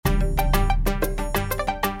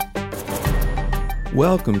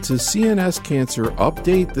Welcome to CNS Cancer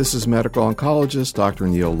Update. This is medical oncologist Dr.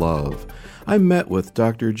 Neil Love. I met with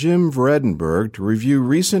Dr. Jim Vredenburgh to review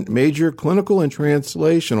recent major clinical and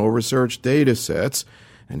translational research data sets,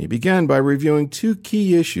 and he began by reviewing two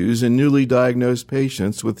key issues in newly diagnosed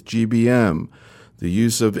patients with GBM: the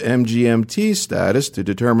use of MGMT status to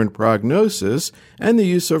determine prognosis and the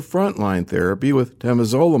use of frontline therapy with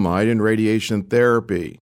temozolomide and radiation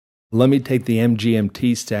therapy. Let me take the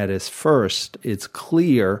MGMT status first. It's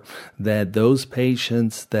clear that those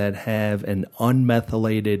patients that have an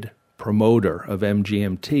unmethylated promoter of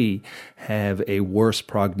MGMT have a worse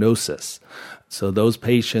prognosis. So those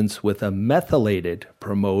patients with a methylated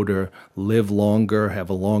promoter live longer, have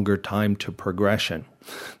a longer time to progression.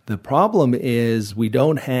 The problem is we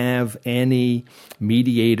don't have any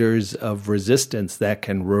mediators of resistance that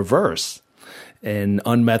can reverse an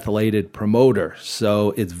unmethylated promoter.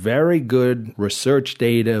 So it's very good research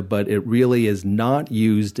data, but it really is not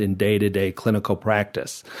used in day-to-day clinical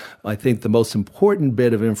practice. I think the most important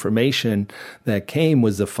bit of information that came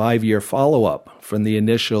was the 5-year follow-up from the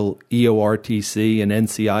initial EORTC and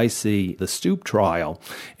NCIC, the STOOP trial,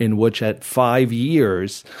 in which at 5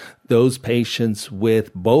 years, those patients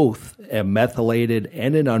with both a methylated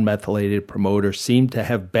and an unmethylated promoter seem to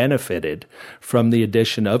have benefited from the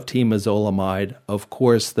addition of temozolomide. Of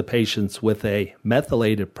course, the patients with a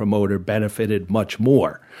methylated promoter benefited much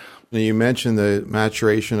more. Now, you mentioned the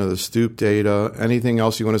maturation of the STOOP data. Anything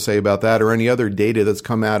else you want to say about that, or any other data that's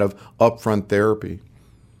come out of upfront therapy?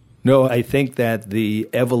 No, I think that the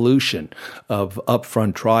evolution of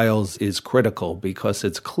upfront trials is critical because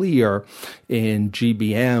it's clear in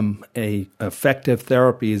GBM, a effective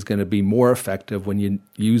therapy is going to be more effective when you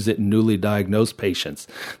use it in newly diagnosed patients.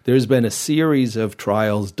 There's been a series of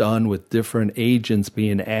trials done with different agents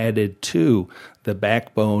being added to the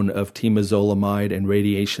backbone of temozolomide and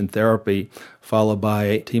radiation therapy, followed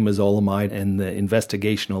by temozolomide and the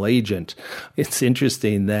investigational agent. It's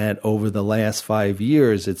interesting that over the last 5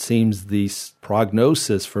 years, it seems the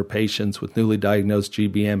prognosis for patients with newly diagnosed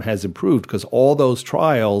GBM has improved because all those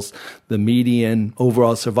trials, the median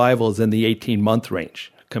overall survival is in the 18-month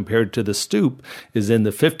range, compared to the STOOP is in the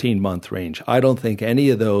 15-month range. I don't think any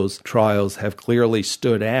of those trials have clearly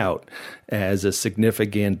stood out as a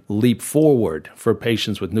significant leap forward for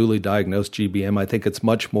patients with newly diagnosed GBM. I think it's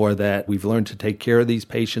much more that we've learned to take care of these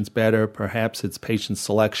patients better. Perhaps it's patient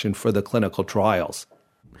selection for the clinical trials.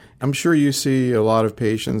 I'm sure you see a lot of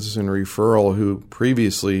patients in referral who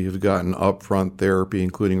previously have gotten upfront therapy,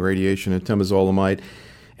 including radiation and temozolomide.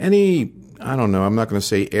 I'm not going to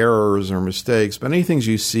say errors or mistakes, but any things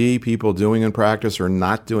you see people doing in practice or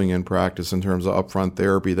not doing in practice in terms of upfront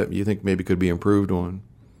therapy that you think maybe could be improved on?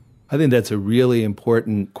 I think that's a really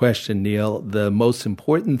important question, Neil. The most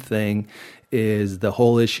important thing is the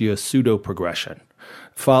whole issue of pseudoprogression.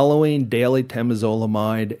 Following daily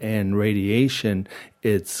temozolomide and radiation,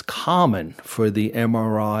 it's common for the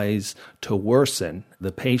MRIs to worsen.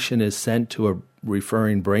 The patient is sent to a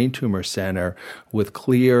referring brain tumor center with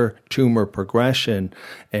clear tumor progression,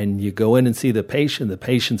 and you go in and see the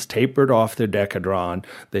patient's tapered off their Decadron,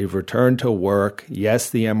 they've returned to work. Yes,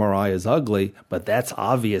 the MRI is ugly, but that's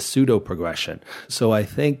obvious pseudoprogression. So I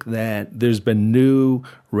think that there's been new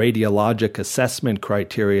radiologic assessment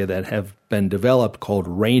criteria that have been developed called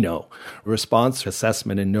RANO, Response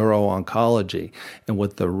Assessment in Neuro-Oncology. And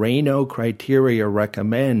what the RANO criteria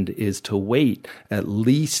recommend is to wait at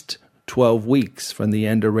least 12 weeks from the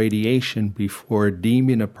end of radiation before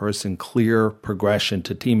deeming a person clear progression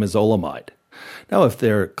to temozolomide. Now, if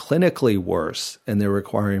they're clinically worse and they're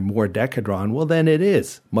requiring more Decadron, well, then it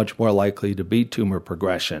is much more likely to be tumor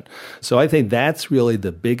progression. So I think that's really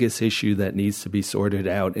the biggest issue that needs to be sorted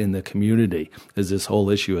out in the community, is this whole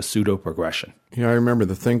issue of pseudoprogression. Yeah, I remember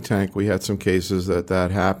the think tank, we had some cases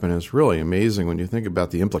that happened. It's really amazing when you think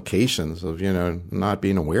about the implications of, not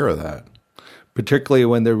being aware of that. Particularly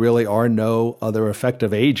when there really are no other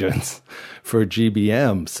effective agents for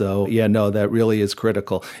GBM. So, that really is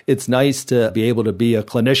critical. It's nice to be able to be a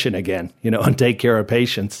clinician again, and take care of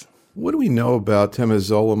patients. What do we know about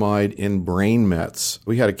temozolomide in brain mets?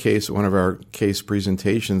 We had a case at one of our case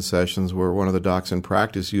presentation sessions where one of the docs in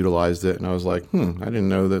practice utilized it, and I was like, I didn't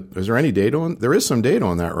know that. Is there any data on? There is some data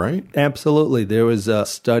on that, right? Absolutely. There was a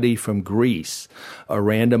study from Greece, a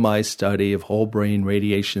randomized study of whole brain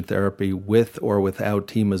radiation therapy with or without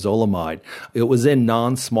temozolomide. It was in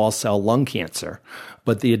non-small cell lung cancer,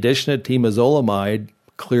 but the addition of temozolomide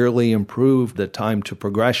clearly improved the time to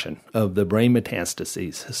progression of the brain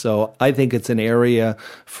metastases. So I think it's an area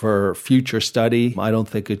for future study. I don't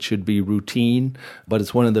think it should be routine, but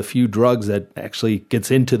it's one of the few drugs that actually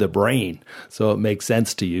gets into the brain, so it makes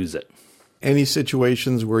sense to use it. Any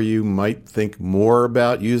situations where you might think more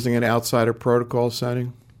about using it outside a protocol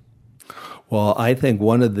setting? Well, I think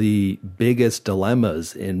one of the biggest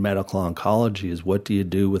dilemmas in medical oncology is what do you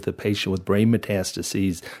do with a patient with brain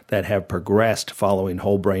metastases that have progressed following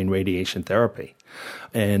whole brain radiation therapy?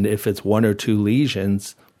 And if it's one or two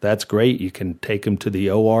lesions, that's great. You can take them to the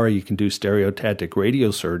OR, you can do stereotactic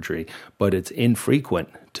radiosurgery, but it's infrequent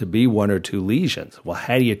to be one or two lesions. Well,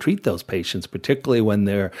 how do you treat those patients, particularly when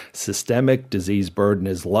their systemic disease burden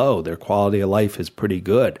is low, their quality of life is pretty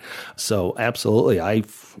good? So absolutely,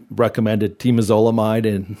 I've recommended temozolomide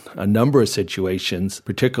in a number of situations,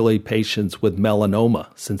 particularly patients with melanoma,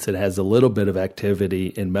 since it has a little bit of activity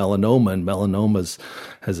in melanoma, and melanoma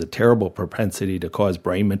has a terrible propensity to cause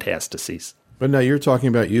brain metastases. But now you're talking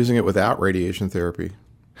about using it without radiation therapy.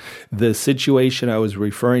 The situation I was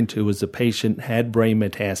referring to was a patient had brain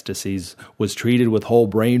metastases, was treated with whole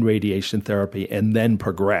brain radiation therapy, and then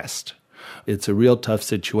progressed. It's a real tough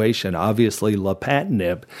situation. Obviously,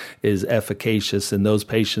 lapatinib is efficacious in those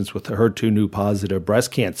patients with HER2 positive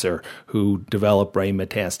breast cancer who develop brain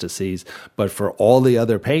metastases. But for all the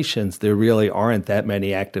other patients, there really aren't that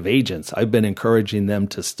many active agents. I've been encouraging them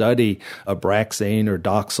to study Abraxane or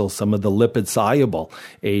Doxil, some of the lipid-soluble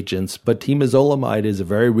agents. But temozolomide is a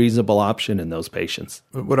very reasonable option in those patients.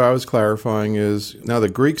 What I was clarifying is, now the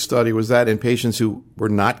Greek study, was that in patients who were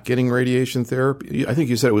not getting radiation therapy? I think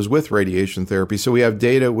you said it was with radiation therapy. So we have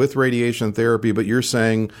data with radiation therapy, but you're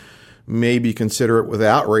saying maybe consider it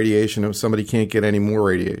without radiation if somebody can't get any more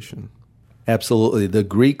radiation. Absolutely. The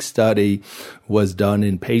Greek study was done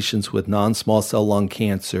in patients with non-small cell lung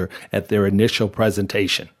cancer at their initial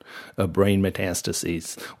presentation of brain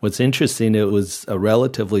metastases. What's interesting, it was a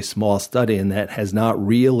relatively small study, and that has not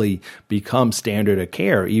really become standard of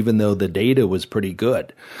care, even though the data was pretty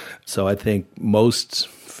good. So I think most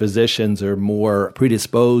physicians are more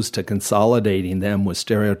predisposed to consolidating them with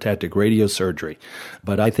stereotactic radiosurgery.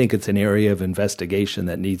 But I think it's an area of investigation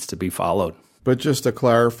that needs to be followed. But just to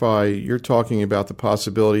clarify, you're talking about the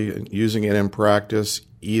possibility of using it in practice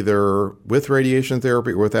either with radiation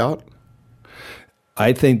therapy or without?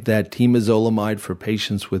 I think that temozolomide for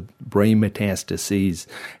patients with brain metastases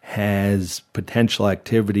has potential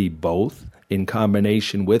activity both in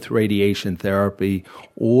combination with radiation therapy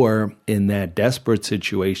or in that desperate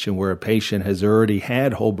situation where a patient has already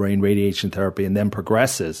had whole brain radiation therapy and then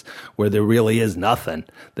progresses, where there really is nothing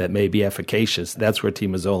that may be efficacious. That's where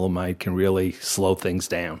temozolomide can really slow things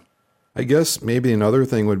down. I guess maybe another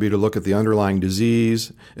thing would be to look at the underlying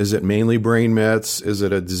disease. Is it mainly brain mets? Is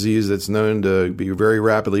it a disease that's known to be very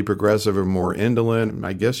rapidly progressive or more indolent?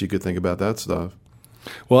 I guess you could think about that stuff.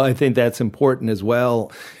 Well, I think that's important as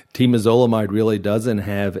well. Temozolomide really doesn't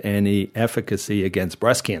have any efficacy against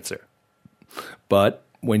breast cancer. But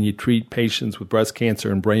when you treat patients with breast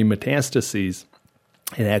cancer and brain metastases,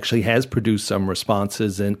 it actually has produced some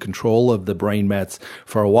responses and control of the brain mets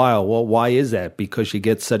for a while. Well, why is that? Because you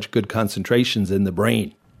get such good concentrations in the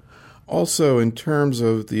brain. Also, in terms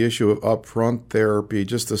of the issue of upfront therapy,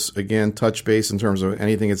 just to, again, touch base in terms of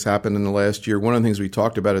anything that's happened in the last year, one of the things we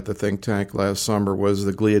talked about at the think tank last summer was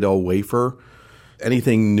the gliadel wafer.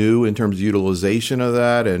 Anything new in terms of utilization of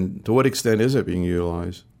that, and to what extent is it being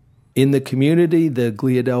utilized? In the community, the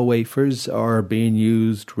gliadel wafers are being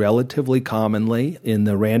used relatively commonly. In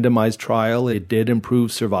the randomized trial, it did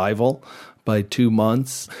improve survival by 2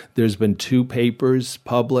 months. There's been 2 papers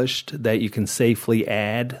published that you can safely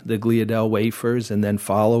add the gliadel wafers and then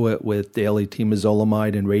follow it with daily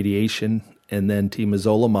temozolomide and radiation and then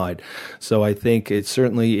temozolomide. So I think it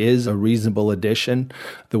certainly is a reasonable addition.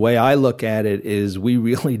 The way I look at it is we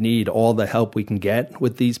really need all the help we can get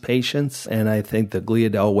with these patients, and I think the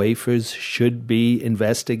gliadel wafers should be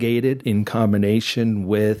investigated in combination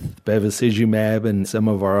with bevacizumab and some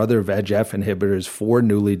of our other VEGF inhibitors for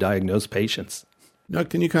newly diagnosed patients. Now,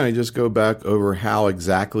 can you kind of just go back over how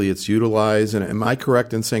exactly it's utilized? And am I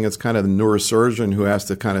correct in saying it's kind of the neurosurgeon who has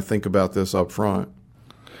to kind of think about this up front?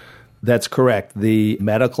 That's correct. The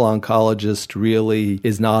medical oncologist really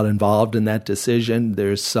is not involved in that decision.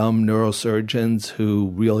 There's some neurosurgeons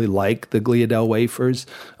who really like the gliadel wafers,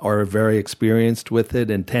 are very experienced with it,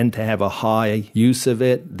 and tend to have a high use of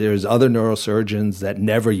it. There's other neurosurgeons that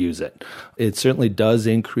never use it. It certainly does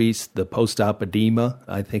increase the post-op edema.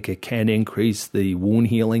 I think it can increase the wound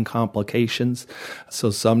healing complications. So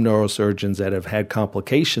some neurosurgeons that have had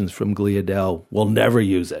complications from gliadel will never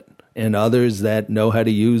use it. And others that know how to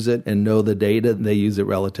use it and know the data, they use it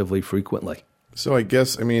relatively frequently. So I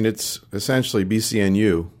guess, it's essentially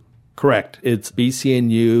BCNU. Correct. It's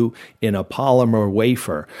BCNU in a polymer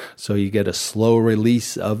wafer. So you get a slow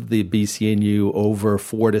release of the BCNU over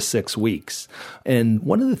 4 to 6 weeks. And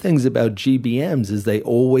one of the things about GBMs is they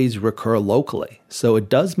always recur locally. So it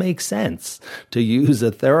does make sense to use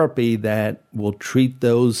a therapy that will treat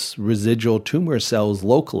those residual tumor cells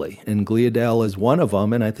locally. And Gliadel is one of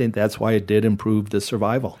them, and I think that's why it did improve the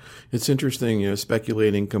survival. It's interesting,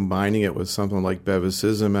 speculating, combining it with something like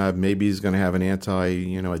bevacizumab, maybe he's going to have an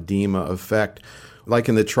edema effect. Like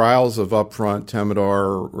in the trials of upfront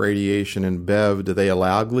Temodar radiation and Bev, do they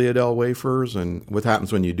allow Gliadel wafers? And what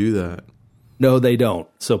happens when you do that? No, they don't.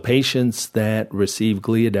 So patients that receive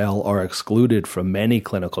Gliadel are excluded from many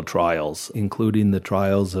clinical trials, including the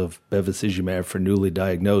trials of bevacizumab for newly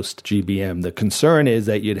diagnosed GBM. The concern is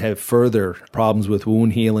that you'd have further problems with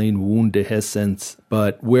wound healing, wound dehiscence,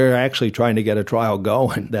 but we're actually trying to get a trial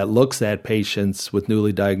going that looks at patients with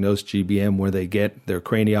newly diagnosed GBM where they get their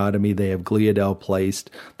craniotomy, they have Gliadel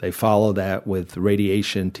placed, they follow that with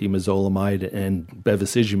radiation, temozolomide, and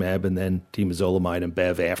bevacizumab, and then temozolomide and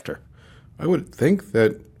Bev after. I would think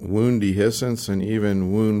that wound dehiscence and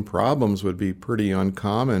even wound problems would be pretty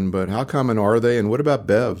uncommon, but how common are they, and what about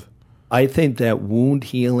Bev? I think that wound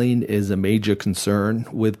healing is a major concern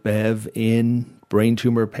with Bev in brain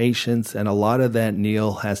tumor patients, and a lot of that,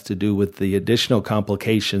 Neil, has to do with the additional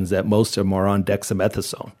complications that most of them are on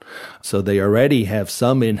dexamethasone. So they already have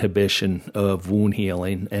some inhibition of wound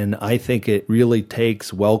healing, and I think it really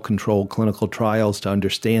takes well-controlled clinical trials to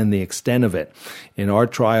understand the extent of it. In our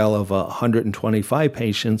trial of 125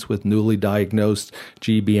 patients with newly diagnosed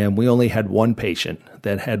GBM, we only had one patient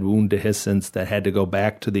that had wound dehiscence that had to go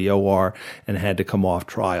back to the OR and had to come off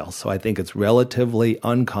trial. So I think it's relatively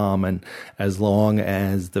uncommon as long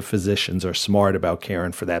as the physicians are smart about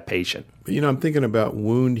caring for that patient. I'm thinking about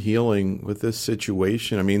wound healing with this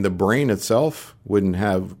situation. I mean, the brain itself wouldn't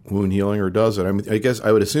have wound healing, or does it? I mean, I guess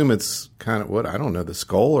I would assume it's kind of the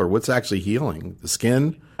skull, or what's actually healing? The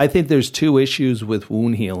skin? I think there's two issues with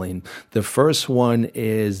wound healing. The first one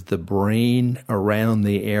is the brain around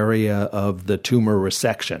the area of the tumor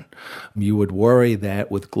resection. You would worry that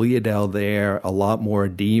with Gliadel there, a lot more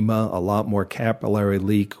edema, a lot more capillary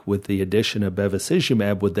leak. With the addition of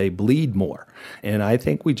bevacizumab, would they bleed more? And I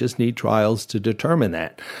think we just need trials to determine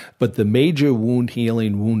that. But the major wound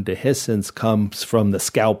healing, wound dehiscence, comes from the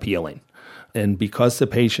scalp healing. And because the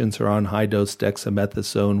patients are on high-dose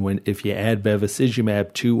dexamethasone, if you add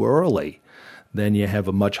bevacizumab too early, then you have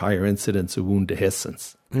a much higher incidence of wound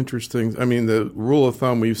dehiscence. Interesting. I mean, the rule of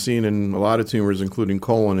thumb we've seen in a lot of tumors, including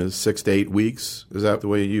colon, is 6 to 8 weeks. Is that the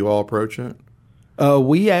way you all approach it?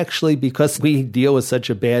 We actually, because we deal with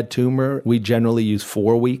such a bad tumor, we generally use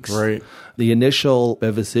 4 weeks. Right. The initial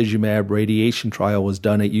bevacizumab radiation trial was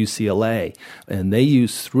done at UCLA, and they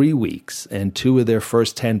used 3 weeks, and 2 of their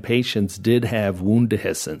first 10 patients did have wound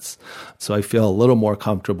dehiscence. So I feel a little more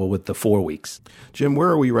comfortable with the 4 weeks. Jim, where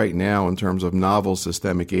are we right now in terms of novel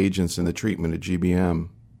systemic agents in the treatment of GBM?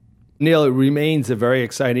 Neil, it remains a very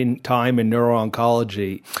exciting time in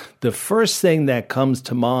neuro-oncology. The first thing that comes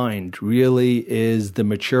to mind really is the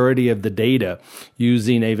maturity of the data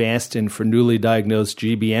using Avastin for newly diagnosed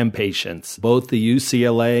GBM patients. Both the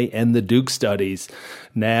UCLA and the Duke studies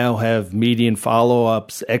now have median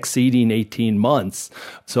follow-ups exceeding 18 months.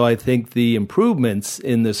 So I think the improvements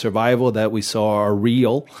in the survival that we saw are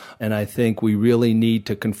real, and I think we really need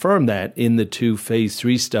to confirm that in the 2 phase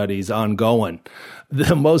 3 studies ongoing.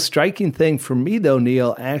 The most striking thing for me, though,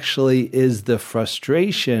 Neil, actually is the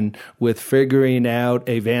frustration with figuring out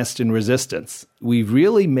Avastin resistance. We've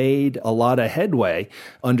really made a lot of headway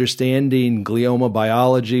understanding glioma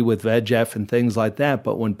biology with VEGF and things like that,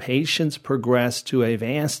 but when patients progress to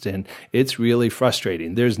Avastin, it's really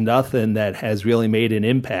frustrating. There's nothing that has really made an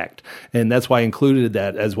impact, and that's why I included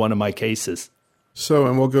that as one of my cases. So,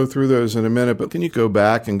 and we'll go through those in a minute, but can you go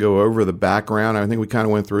back and go over the background? I think we kind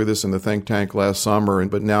of went through this in the think tank last summer,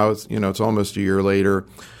 but now it's almost a year later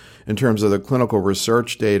in terms of the clinical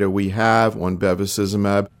research data we have on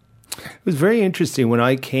bevacizumab. It was very interesting. When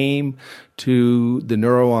I came to the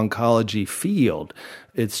neuro-oncology field,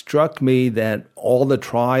 it struck me that all the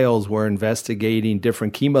trials were investigating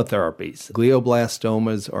different chemotherapies.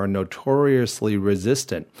 Glioblastomas are notoriously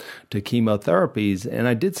resistant to chemotherapies, and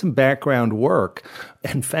I did some background work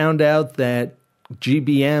and found out that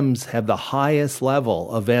GBMs have the highest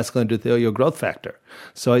level of vascular endothelial growth factor.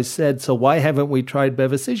 So I said, so why haven't we tried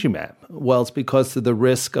bevacizumab? Well, it's because of the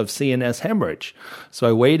risk of CNS hemorrhage. So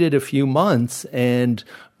I waited a few months, and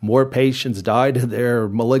more patients died of their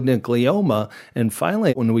malignant glioma. And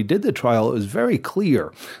finally, when we did the trial, it was very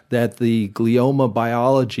clear that the glioma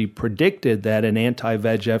biology predicted that an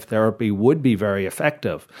anti-VEGF therapy would be very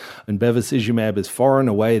effective. And bevacizumab is far and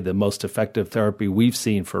away the most effective therapy we've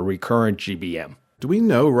seen for recurrent GBM. Do we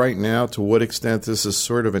know right now to what extent this is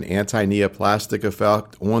sort of an anti-neoplastic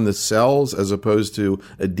effect on the cells as opposed to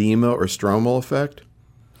edema or stromal effect?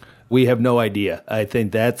 We have no idea. I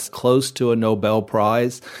think that's close to a Nobel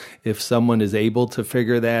Prize. If someone is able to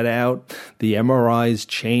figure that out, the MRIs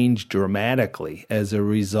change dramatically as a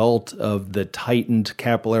result of the tightened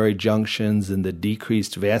capillary junctions and the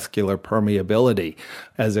decreased vascular permeability.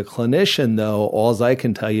 As a clinician, though, all I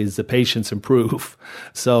can tell you is the patients improve.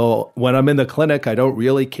 So when I'm in the clinic, I don't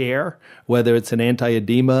really care whether it's an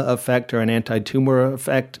anti-edema effect or an anti-tumor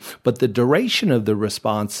effect, but the duration of the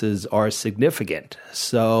responses are significant.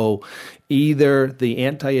 So either the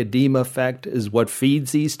anti-edema effect is what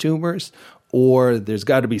feeds these tumors, or there's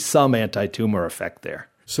got to be some anti-tumor effect there.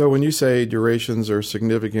 So when you say durations are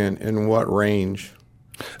significant, in what range?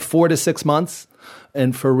 4 to 6 months.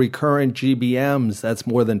 And for recurrent GBMs, that's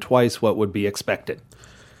more than twice what would be expected.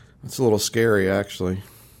 That's a little scary, actually.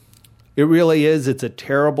 It really is. It's a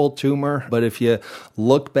terrible tumor. But if you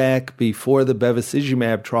look back before the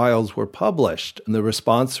bevacizumab trials were published, the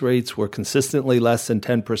response rates were consistently less than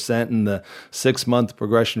 10%, and the 6-month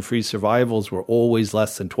progression-free survivals were always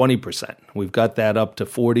less than 20%. We've got that up to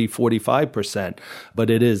 40, 45%. But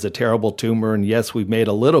it is a terrible tumor. And yes, we've made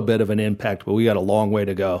a little bit of an impact, but we got a long way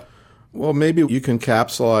to go. Well, maybe you can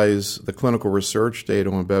capsulize the clinical research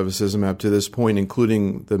data on bevacizumab to this point,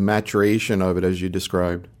 including the maturation of it as you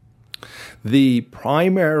described. The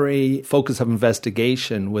primary focus of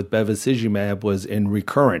investigation with bevacizumab was in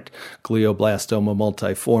recurrent glioblastoma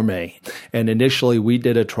multiforme. And initially, we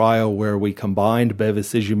did a trial where we combined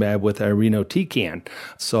bevacizumab with irinotecan,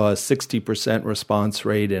 saw a 60% response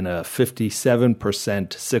rate and a 57%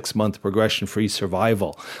 6-month progression-free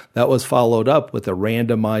survival. That was followed up with a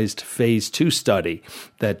randomized phase 2 study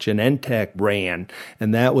that Genentech ran,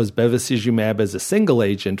 and that was bevacizumab as a single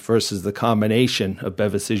agent versus the combination of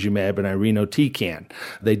bevacizumab and irinotecan.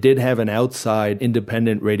 They did have an outside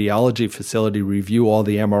independent radiology facility review all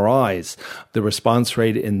the MRIs. The response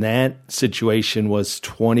rate in that situation was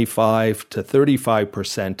 25 to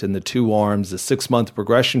 35% in the two arms. The 6-month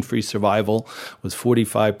progression-free survival was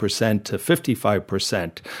 45% to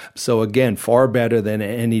 55%. So again, far better than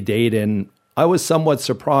any data. And I was somewhat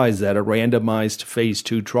surprised that a randomized phase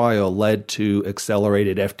 2 trial led to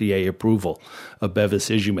accelerated FDA approval of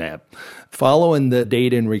bevacizumab. Following the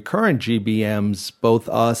data in recurrent GBMs, both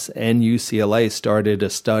us and UCLA started a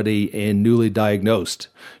study in newly diagnosed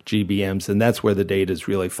GBMs, and that's where the data is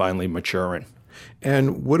really finally maturing.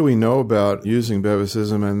 And what do we know about using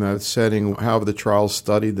bevacizumab in that setting? How have the trials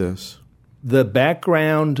studied this? The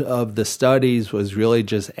background of the studies was really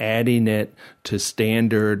just adding it to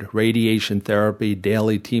standard radiation therapy,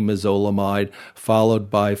 daily temozolomide, followed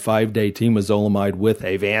by 5-day temozolomide with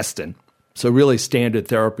Avastin. So really standard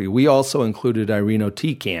therapy. We also included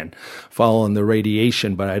irinotecan following the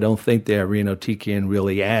radiation, but I don't think the irinotecan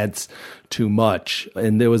really adds too much.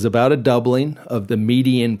 And there was about a doubling of the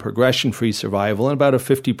median progression-free survival and about a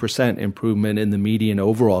 50% improvement in the median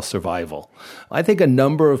overall survival. I think a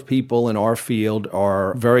number of people in our field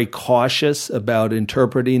are very cautious about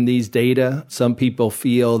interpreting these data. Some people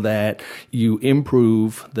feel that you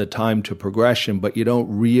improve the time to progression, but you don't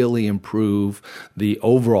really improve the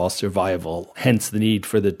overall survival, hence the need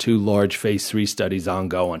for the 2 large phase 3 studies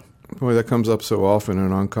ongoing. Boy, that comes up so often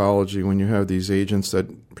in oncology when you have these agents that,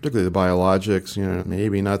 particularly the biologics,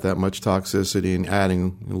 maybe not that much toxicity and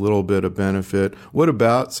adding a little bit of benefit. What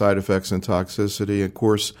about side effects and toxicity? Of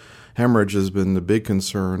course, hemorrhage has been the big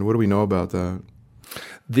concern. What do we know about that?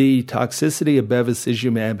 The toxicity of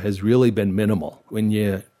bevacizumab has really been minimal. When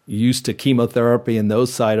you used to chemotherapy and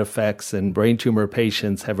those side effects, and brain tumor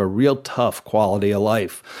patients have a real tough quality of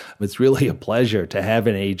life. It's really a pleasure to have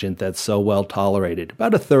an agent that's so well tolerated.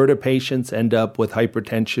 About a third of patients end up with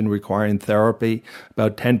hypertension requiring therapy.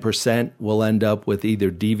 About 10% will end up with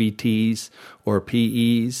either DVTs or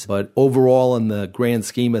PEs. But overall, in the grand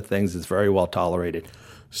scheme of things, it's very well tolerated.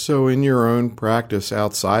 So in your own practice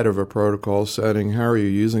outside of a protocol setting, how are you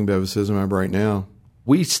using bevacizumab right now?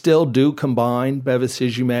 We still do combine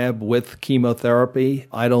bevacizumab with chemotherapy.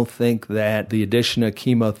 I don't think that the addition of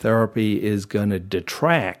chemotherapy is going to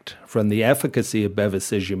detract from the efficacy of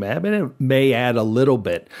bevacizumab, and it may add a little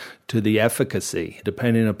bit to the efficacy,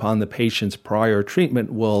 depending upon the patient's prior treatment,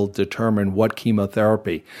 will determine what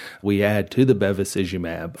chemotherapy we add to the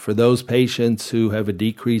bevacizumab. For those patients who have a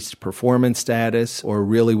decreased performance status or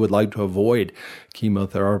really would like to avoid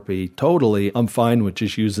chemotherapy totally, I'm fine with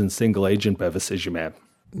just using single-agent bevacizumab.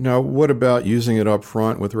 Now, what about using it up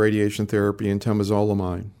front with radiation therapy and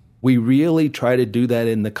temozolomide? We really try to do that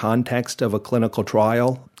in the context of a clinical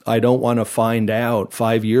trial. I don't want to find out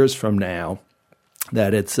 5 years from now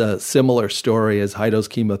that it's a similar story as high-dose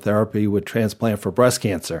chemotherapy with transplant for breast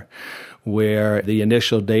cancer, where the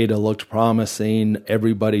initial data looked promising,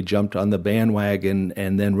 everybody jumped on the bandwagon,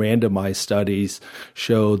 and then randomized studies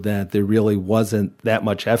showed that there really wasn't that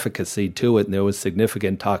much efficacy to it, and there was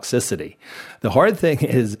significant toxicity. The hard thing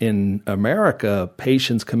is, in America,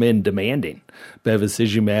 patients come in demanding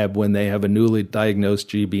bevacizumab when they have a newly diagnosed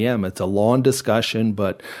GBM. It's a long discussion,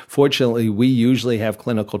 but fortunately, we usually have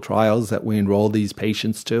clinical trials that we enroll these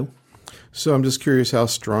patients to. So I'm just curious how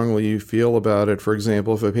strongly you feel about it. For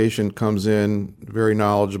example, if a patient comes in very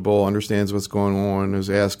knowledgeable, understands what's going on, is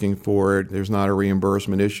asking for it, there's not a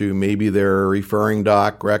reimbursement issue, maybe their referring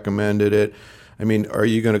doc recommended it. I mean, are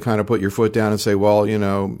you going to kind of put your foot down and say, well,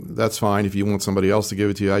 that's fine if you want somebody else to give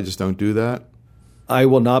it to you, I just don't do that? I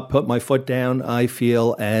will not put my foot down. I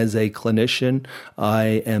feel as a clinician,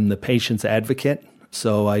 I am the patient's advocate.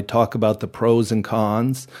 So I talk about the pros and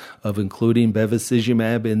cons of including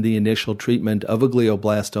bevacizumab in the initial treatment of a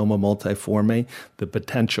glioblastoma multiforme, the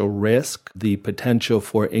potential risk, the potential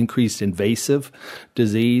for increased invasive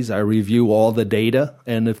disease. I review all the data,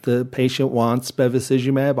 and if the patient wants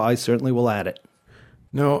bevacizumab, I certainly will add it.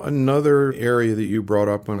 Now, another area that you brought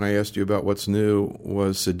up when I asked you about what's new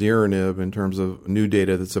was cediranib in terms of new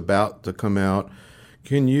data that's about to come out.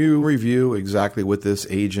 Can you review exactly what this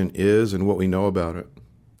agent is and what we know about it?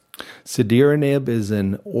 Cediranib is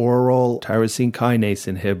an oral tyrosine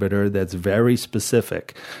kinase inhibitor that's very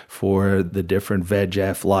specific for the different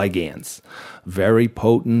VEGF ligands. Very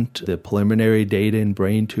potent. The preliminary data in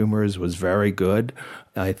brain tumors was very good.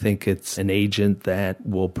 I think it's an agent that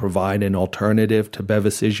will provide an alternative to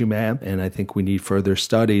bevacizumab, and I think we need further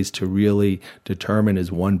studies to really determine,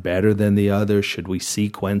 is one better than the other? Should we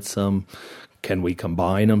sequence them? Can we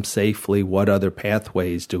combine them safely? What other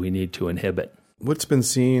pathways do we need to inhibit? What's been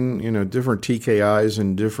seen, different TKIs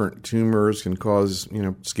in different tumors can cause,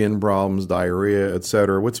 skin problems, diarrhea, et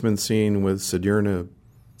cetera. What's been seen with cediranib?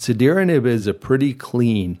 Cediranib is a pretty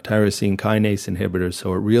clean tyrosine kinase inhibitor,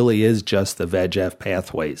 so it really is just the VEGF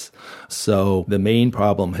pathways. So the main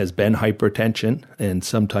problem has been hypertension, and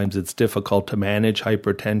sometimes it's difficult to manage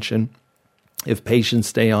hypertension. If patients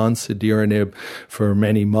stay on cediranib for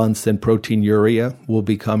many months, then proteinuria will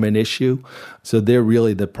become an issue. So they're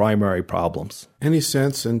really the primary problems. Any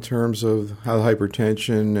sense in terms of how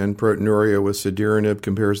hypertension and proteinuria with cediranib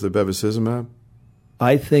compares to bevacizumab?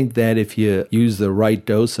 I think that if you use the right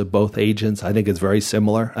dose of both agents, I think it's very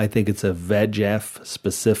similar. I think it's a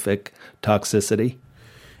VEGF-specific toxicity.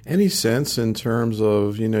 Any sense in terms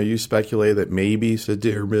of, you speculate that maybe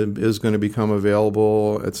cediranib is going to become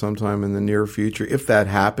available at some time in the near future? If that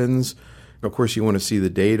happens, of course you want to see the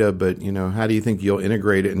data, but, how do you think you'll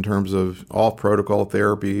integrate it in terms of off-protocol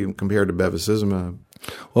therapy compared to bevacizumab?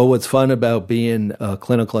 Well, what's fun about being a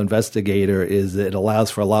clinical investigator is it allows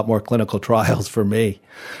for a lot more clinical trials for me,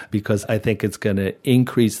 because I think it's going to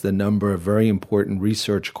increase the number of very important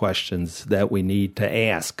research questions that we need to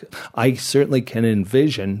ask. I certainly can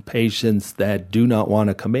envision patients that do not want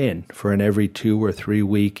to come in for an every 2 or 3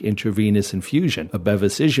 week intravenous infusion of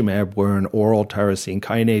bevacizumab, where an oral tyrosine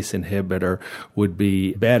kinase inhibitor would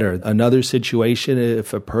be better. Another situation,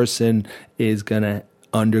 if a person is going to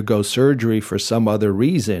undergo surgery for some other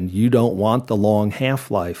reason, you don't want the long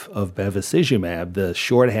half-life of bevacizumab, the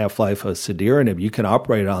short half-life of cediranib. You can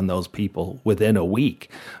operate on those people within a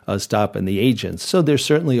week, stopping the agents. So there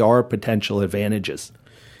certainly are potential advantages.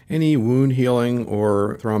 Any wound healing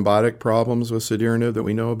or thrombotic problems with cediranib that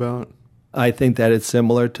we know about? I think that it's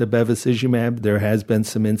similar to bevacizumab. There has been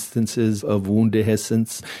some instances of wound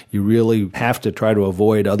dehiscence. You really have to try to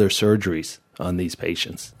avoid other surgeries on these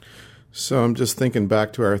patients. So I'm just thinking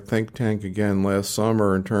back to our think tank again last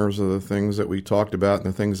summer in terms of the things that we talked about and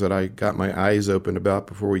the things that I got my eyes open about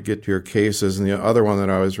before we get to your cases. And the other one that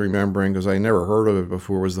I was remembering, because I never heard of it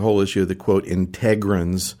before, was the whole issue of the, quote,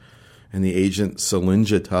 integrins and the agent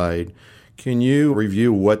selingitide. Can you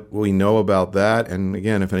review what we know about that? And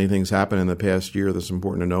again, if anything's happened in the past year that's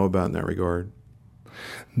important to know about in that regard.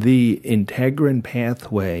 The integrin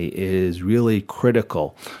pathway is really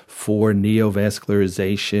critical for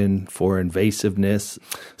neovascularization, for invasiveness.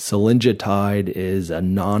 Selingitide is a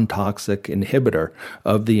non-toxic inhibitor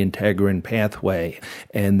of the integrin pathway,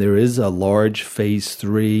 and there is a large phase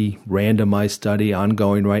 3 randomized study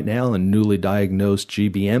ongoing right now in newly diagnosed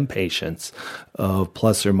GBM patients of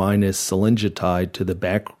plus or minus selingitide to the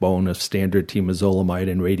backbone of standard temozolomide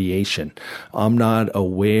and radiation. I'm not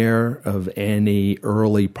aware of any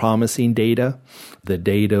early promising data. The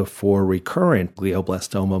data for recurrent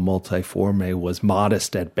glioblastoma multiforme was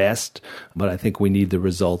modest at best, but I think we need the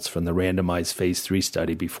results from the randomized phase 3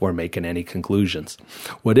 study before making any conclusions.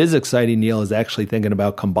 What is exciting, Neil, is actually thinking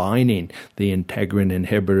about combining the integrin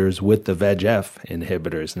inhibitors with the VEGF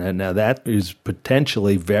inhibitors. Now that is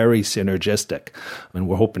potentially very synergistic, and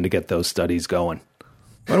we're hoping to get those studies going.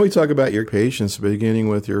 Why don't we talk about your patients, beginning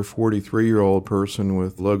with your 43-year-old person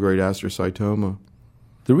with low-grade astrocytoma?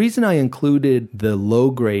 The reason I included the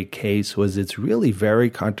low-grade case was it's really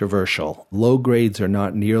very controversial. Low grades are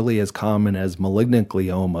not nearly as common as malignant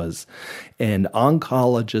gliomas, and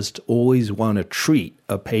oncologists always want to treat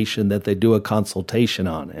a patient that they do a consultation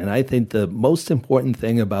on. And I think the most important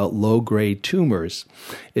thing about low-grade tumors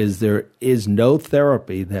is there is no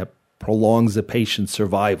therapy that prolongs a patient's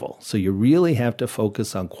survival. So you really have to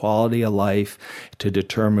focus on quality of life to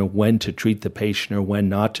determine when to treat the patient or when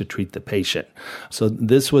not to treat the patient. So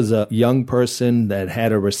this was a young person that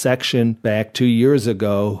had a resection back 2 years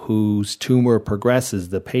ago whose tumor progresses.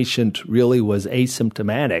 The patient really was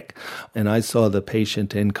asymptomatic, and I saw the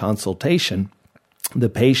patient in consultation. The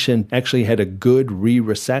patient actually had a good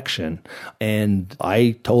re-resection, and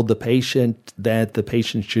I told the patient that the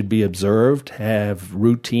patient should be observed, have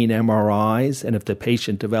routine MRIs, and if the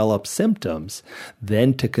patient develops symptoms,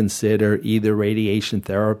 then to consider either radiation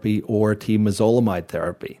therapy or temozolomide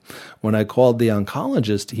therapy. When I called the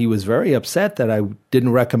oncologist, he was very upset that I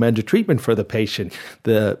didn't recommend a treatment for the patient.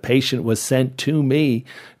 The patient was sent to me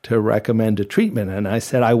to recommend a treatment. And I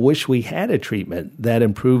said, I wish we had a treatment that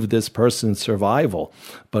improved this person's survival.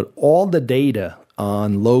 But all the data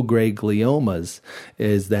on low-grade gliomas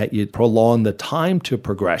is that you prolong the time to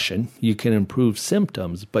progression, you can improve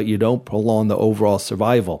symptoms, but you don't prolong the overall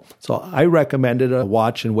survival. So I recommended a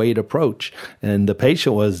watch and wait approach, and the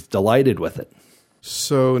patient was delighted with it.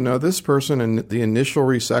 So now this person, and the initial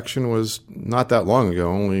resection was not that long ago,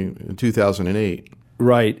 only in 2008.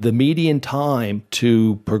 Right. The median time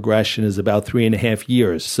to progression is about 3.5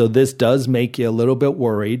 years. So this does make you a little bit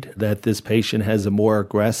worried that this patient has a more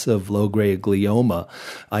aggressive low-grade glioma.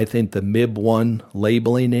 I think the MIB1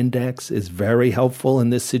 labeling index is very helpful in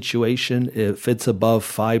this situation. If it's above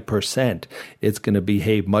 5%, it's going to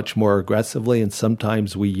behave much more aggressively, and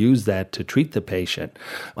sometimes we use that to treat the patient.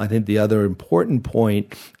 I think the other important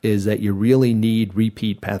point is that you really need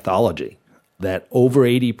repeat pathology. That over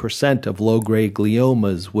 80% of low-grade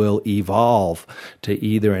gliomas will evolve to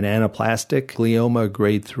either an anaplastic glioma,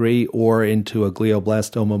 grade 3, or into a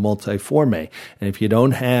glioblastoma multiforme. And if you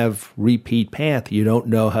don't have repeat path, you don't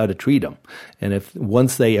know how to treat them. And if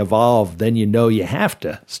once they evolve, then you know you have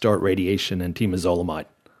to start radiation and temozolomide.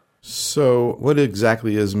 So what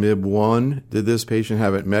exactly is MIB1? Did this patient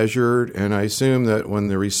have it measured? And I assume that when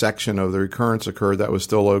the resection of the recurrence occurred, that was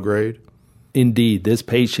still low grade? Indeed, this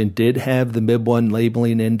patient did have the MIB1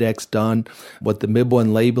 labeling index done. What the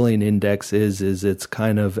MIB1 labeling index is it's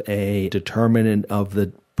kind of a determinant of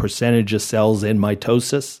the percentage of cells in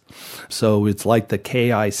mitosis. So it's like the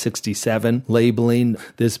Ki-67 labeling.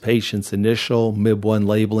 This patient's initial MIB1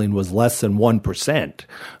 labeling was less than 1%,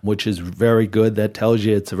 which is very good. That tells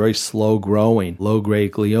you it's a very slow-growing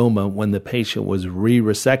low-grade glioma. When the patient was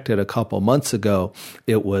re-resected a couple months ago,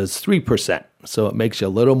 it was 3%. So it makes you a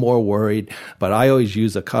little more worried, but I always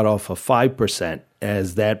use a cutoff of 5%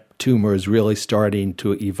 as that tumor is really starting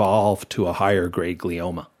to evolve to a higher grade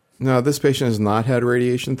glioma. Now, this patient has not had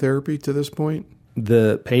radiation therapy to this point?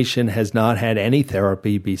 The patient has not had any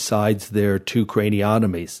therapy besides their 2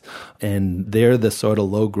 craniotomies, and they're the sort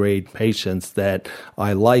of low-grade patients that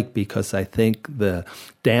I like because I think the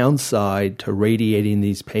downside to radiating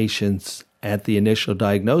these patients at the initial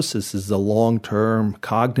diagnosis is the long-term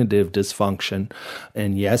cognitive dysfunction.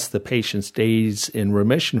 And yes, the patient stays in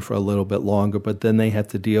remission for a little bit longer, but then they have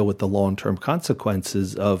to deal with the long-term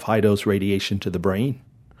consequences of high-dose radiation to the brain.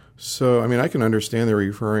 So, I can understand the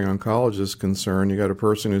referring oncologist's concern. You got a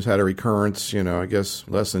person who's had a recurrence, I guess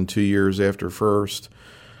less than 2 years after first.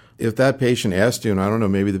 If that patient asked you, and I don't know,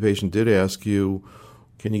 maybe the patient did ask you,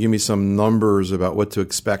 Can you give me some numbers about what to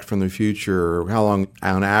expect from the future? How long,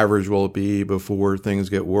 on average, will it be before things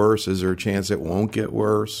get worse? Is there a chance it won't get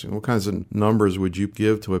worse? What kinds of numbers would you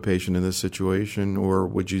give to a patient in this situation, or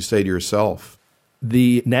would you say to yourself?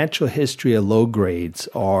 The natural history of low grades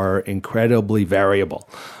are incredibly variable,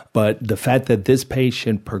 but the fact that this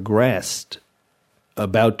patient progressed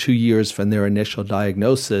about 2 years from their initial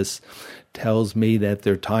diagnosis tells me that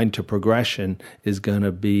their time to progression is going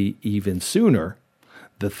to be even sooner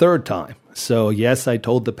the third time. So yes, I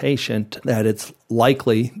told the patient that it's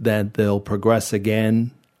likely that they'll progress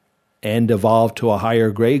again and evolve to a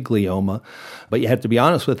higher grade glioma, but you have to be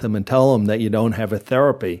honest with them and tell them that you don't have a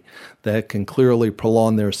therapy that can clearly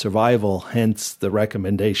prolong their survival, hence the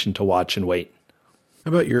recommendation to watch and wait.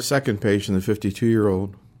 How about your second patient, the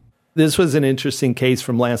 52-year-old? This was an interesting case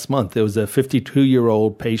from last month. There was a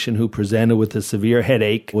 52-year-old patient who presented with a severe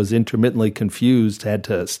headache, was intermittently confused, had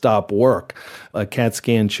to stop work. A CAT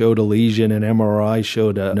scan showed a lesion, an MRI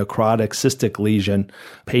showed a necrotic cystic lesion.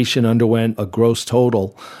 Patient underwent a gross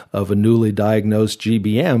total of a newly diagnosed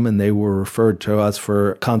GBM, and they were referred to us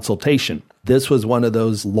for consultation. This was one of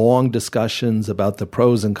those long discussions about the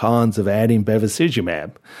pros and cons of adding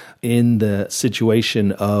bevacizumab in the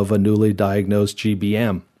situation of a newly diagnosed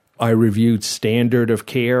GBM. I reviewed standard of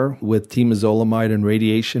care with temozolomide and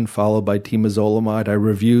radiation followed by temozolomide. I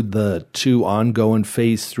reviewed the 2 ongoing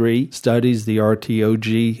phase 3 studies, the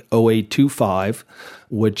RTOG 0825,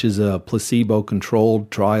 which is a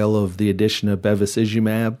placebo-controlled trial of the addition of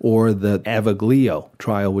bevacizumab, or the Avaglio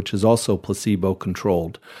trial, which is also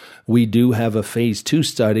placebo-controlled. We do have a phase 2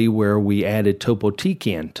 study where we added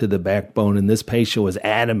topotecan to the backbone, and this patient was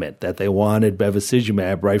adamant that they wanted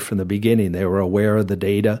bevacizumab right from the beginning. They were aware of the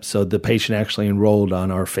data, so the patient actually enrolled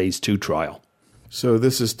on our phase 2 trial. So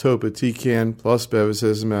this is topotecan plus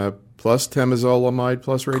bevacizumab plus temozolomide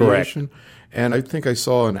plus radiation? Correct. And I think I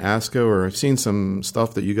saw an ASCO, or I've seen some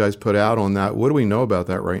stuff that you guys put out on that. What do we know about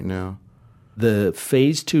that right now? The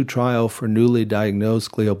phase 2 trial for newly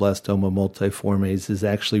diagnosed glioblastoma multiformes is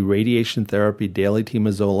actually radiation therapy, daily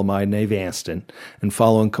temozolomide, and Avastin. And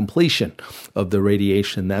following completion of the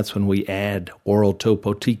radiation, that's when we add oral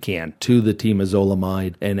topotecan to the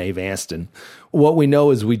temozolomide and Avastin. What we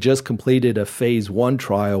know is we just completed a phase 1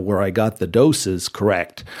 trial where I got the doses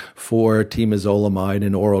correct for temozolomide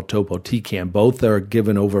and oral topotecan. Both are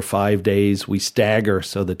given over 5 days. We stagger,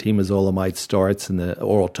 so the temozolomide starts and the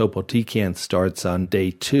oral topotecan starts on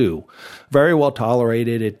day 2. Very well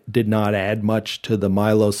tolerated. It did not add much to the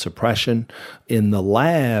myelosuppression. In the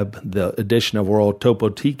lab, the addition of oral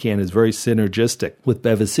topotecan is very synergistic with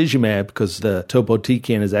bevacizumab because the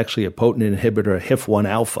topotecan is actually a potent inhibitor of HIF-1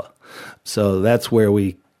 alpha. So that's where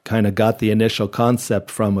we kind of got the initial concept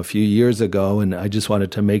from a few years ago, and I just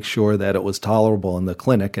wanted to make sure that it was tolerable in the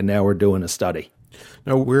clinic, and now we're doing a study.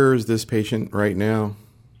 Now, where is this patient right now?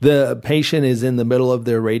 The patient is in the middle of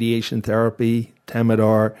their radiation therapy.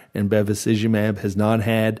 Temodar and bevacizumab has not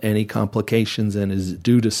had any complications and is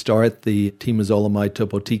due to start the temozolomide,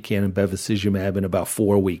 topotecan, and bevacizumab in about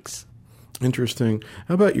 4 weeks. Interesting.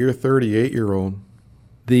 How about your 38-year-old?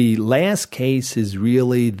 The last case is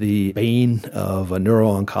really the bane of a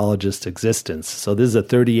neuro-oncologist's existence. So this is a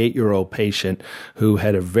 38-year-old patient who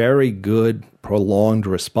had a very good prolonged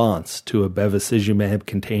response to a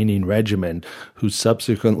bevacizumab-containing regimen, who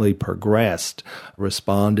subsequently progressed,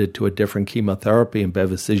 responded to a different chemotherapy and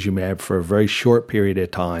bevacizumab for a very short period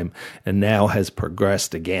of time, and now has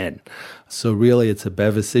progressed again. So really it's a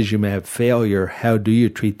bevacizumab failure. How do you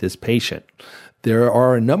treat this patient? There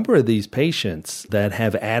are a number of these patients that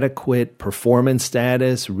have adequate performance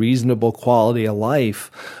status, reasonable quality of life,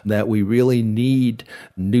 that we really need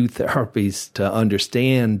new therapies to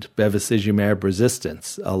understand bevacizumab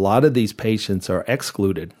resistance. A lot of these patients are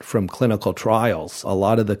excluded from clinical trials. A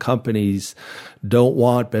lot of the companies don't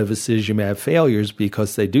want bevacizumab failures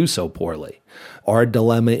because they do so poorly. Our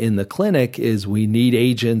dilemma in the clinic is we need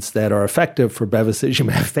agents that are effective for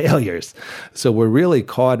bevacizumab failures. So we're really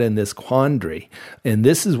caught in this quandary. And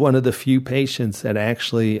this is one of the few patients that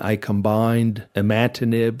actually I combined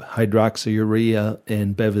imatinib, hydroxyurea,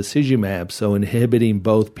 and bevacizumab, so inhibiting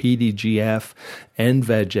both PDGF and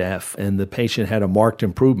VEGF, and the patient had a marked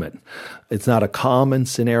improvement. It's not a common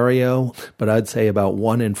scenario, but I'd say about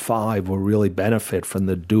 1 in 5 will really benefit from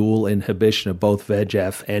the dual inhibition of both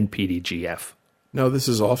VEGF and PDGF. No, this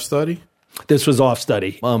is off study? This was off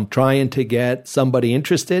study. I'm trying to get somebody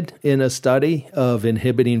interested in a study of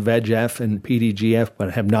inhibiting VEGF and PDGF,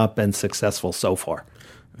 but have not been successful so far.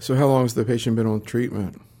 So how long has the patient been on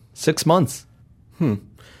treatment? 6 months.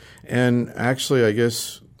 And actually, I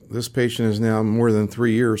guess this patient is now more than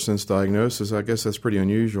 3 years since diagnosis. I guess that's pretty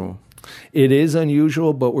unusual. It is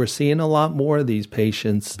unusual, but we're seeing a lot more of these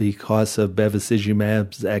patients because of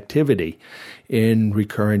bevacizumab's activity in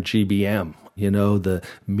recurrent GBM. The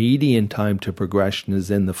median time to progression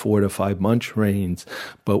is in the 4 to 5 month range,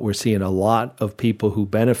 but we're seeing a lot of people who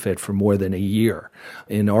benefit for more than a year.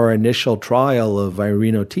 In our initial trial of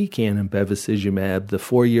irinotecan and bevacizumab, the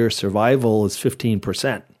 4-year survival is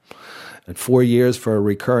 15%. And 4 years for a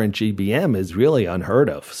recurrent GBM is really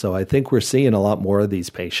unheard of. So I think we're seeing a lot more of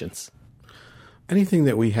these patients. Anything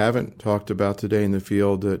that we haven't talked about today in the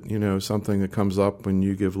field that, something that comes up when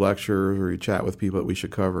you give lectures or you chat with people that we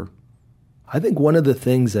should cover? I think one of the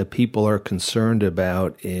things that people are concerned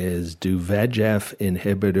about is, do VEGF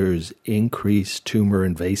inhibitors increase tumor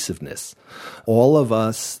invasiveness? All of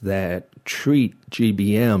us that treat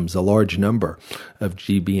GBMs, a large number of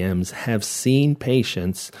GBMs, have seen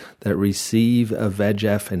patients that receive a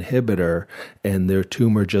VEGF inhibitor and their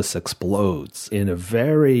tumor just explodes in a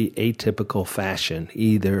very atypical fashion,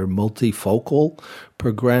 either multifocal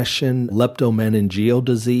progression, leptomeningeal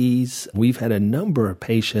disease. We've had a number of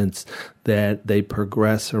patients that they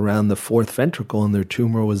progress around the fourth ventricle and their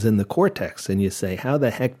tumor was in the cortex. And you say, how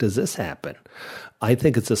the heck does this happen? I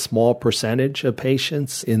think it's a small percentage of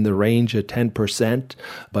patients, in the range of 10%.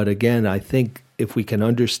 But again, I think if we can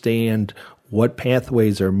understand what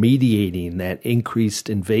pathways are mediating that increased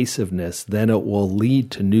invasiveness, then it will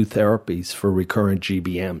lead to new therapies for recurrent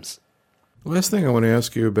GBMs. Last thing I want to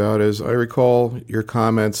ask you about is, I recall your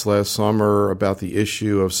comments last summer about the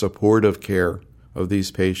issue of supportive care of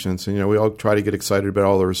these patients. And, we all try to get excited about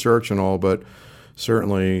all the research and all, but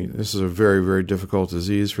certainly this is a very, very difficult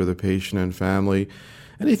disease for the patient and family.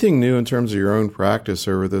 Anything new in terms of your own practice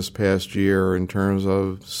over this past year in terms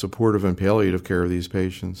of supportive and palliative care of these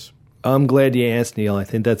patients? I'm glad you asked, Neil. I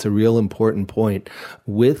think that's a real important point.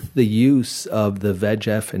 With the use of the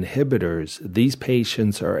VEGF inhibitors, these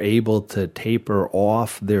patients are able to taper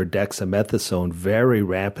off their dexamethasone very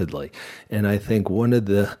rapidly. And I think one of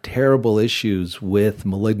the terrible issues with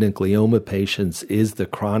malignant glioma patients is the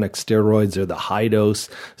chronic steroids or the high-dose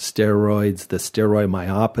steroids, the steroid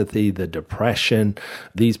myopathy, the depression.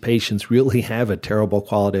 These patients really have a terrible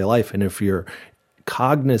quality of life. And if you're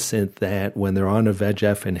cognizant that when they're on a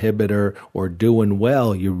VEGF inhibitor or doing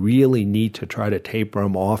well, you really need to try to taper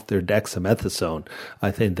them off their dexamethasone.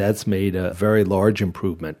 I think that's made a very large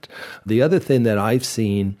improvement. The other thing that I've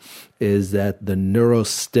seen is that the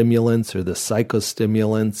neurostimulants or the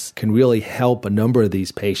psychostimulants can really help a number of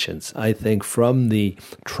these patients. I think from the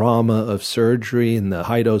trauma of surgery and the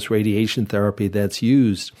high-dose radiation therapy that's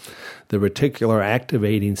used, the reticular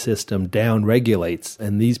activating system down-regulates,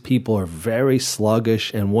 and these people are very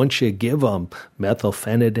sluggish, and once you give them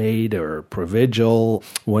methylphenidate or Provigil,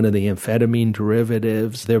 one of the amphetamine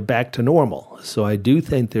derivatives, they're back to normal. So I do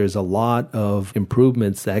think there's a lot of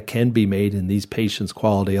improvements that can be made in these patients'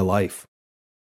 quality of life.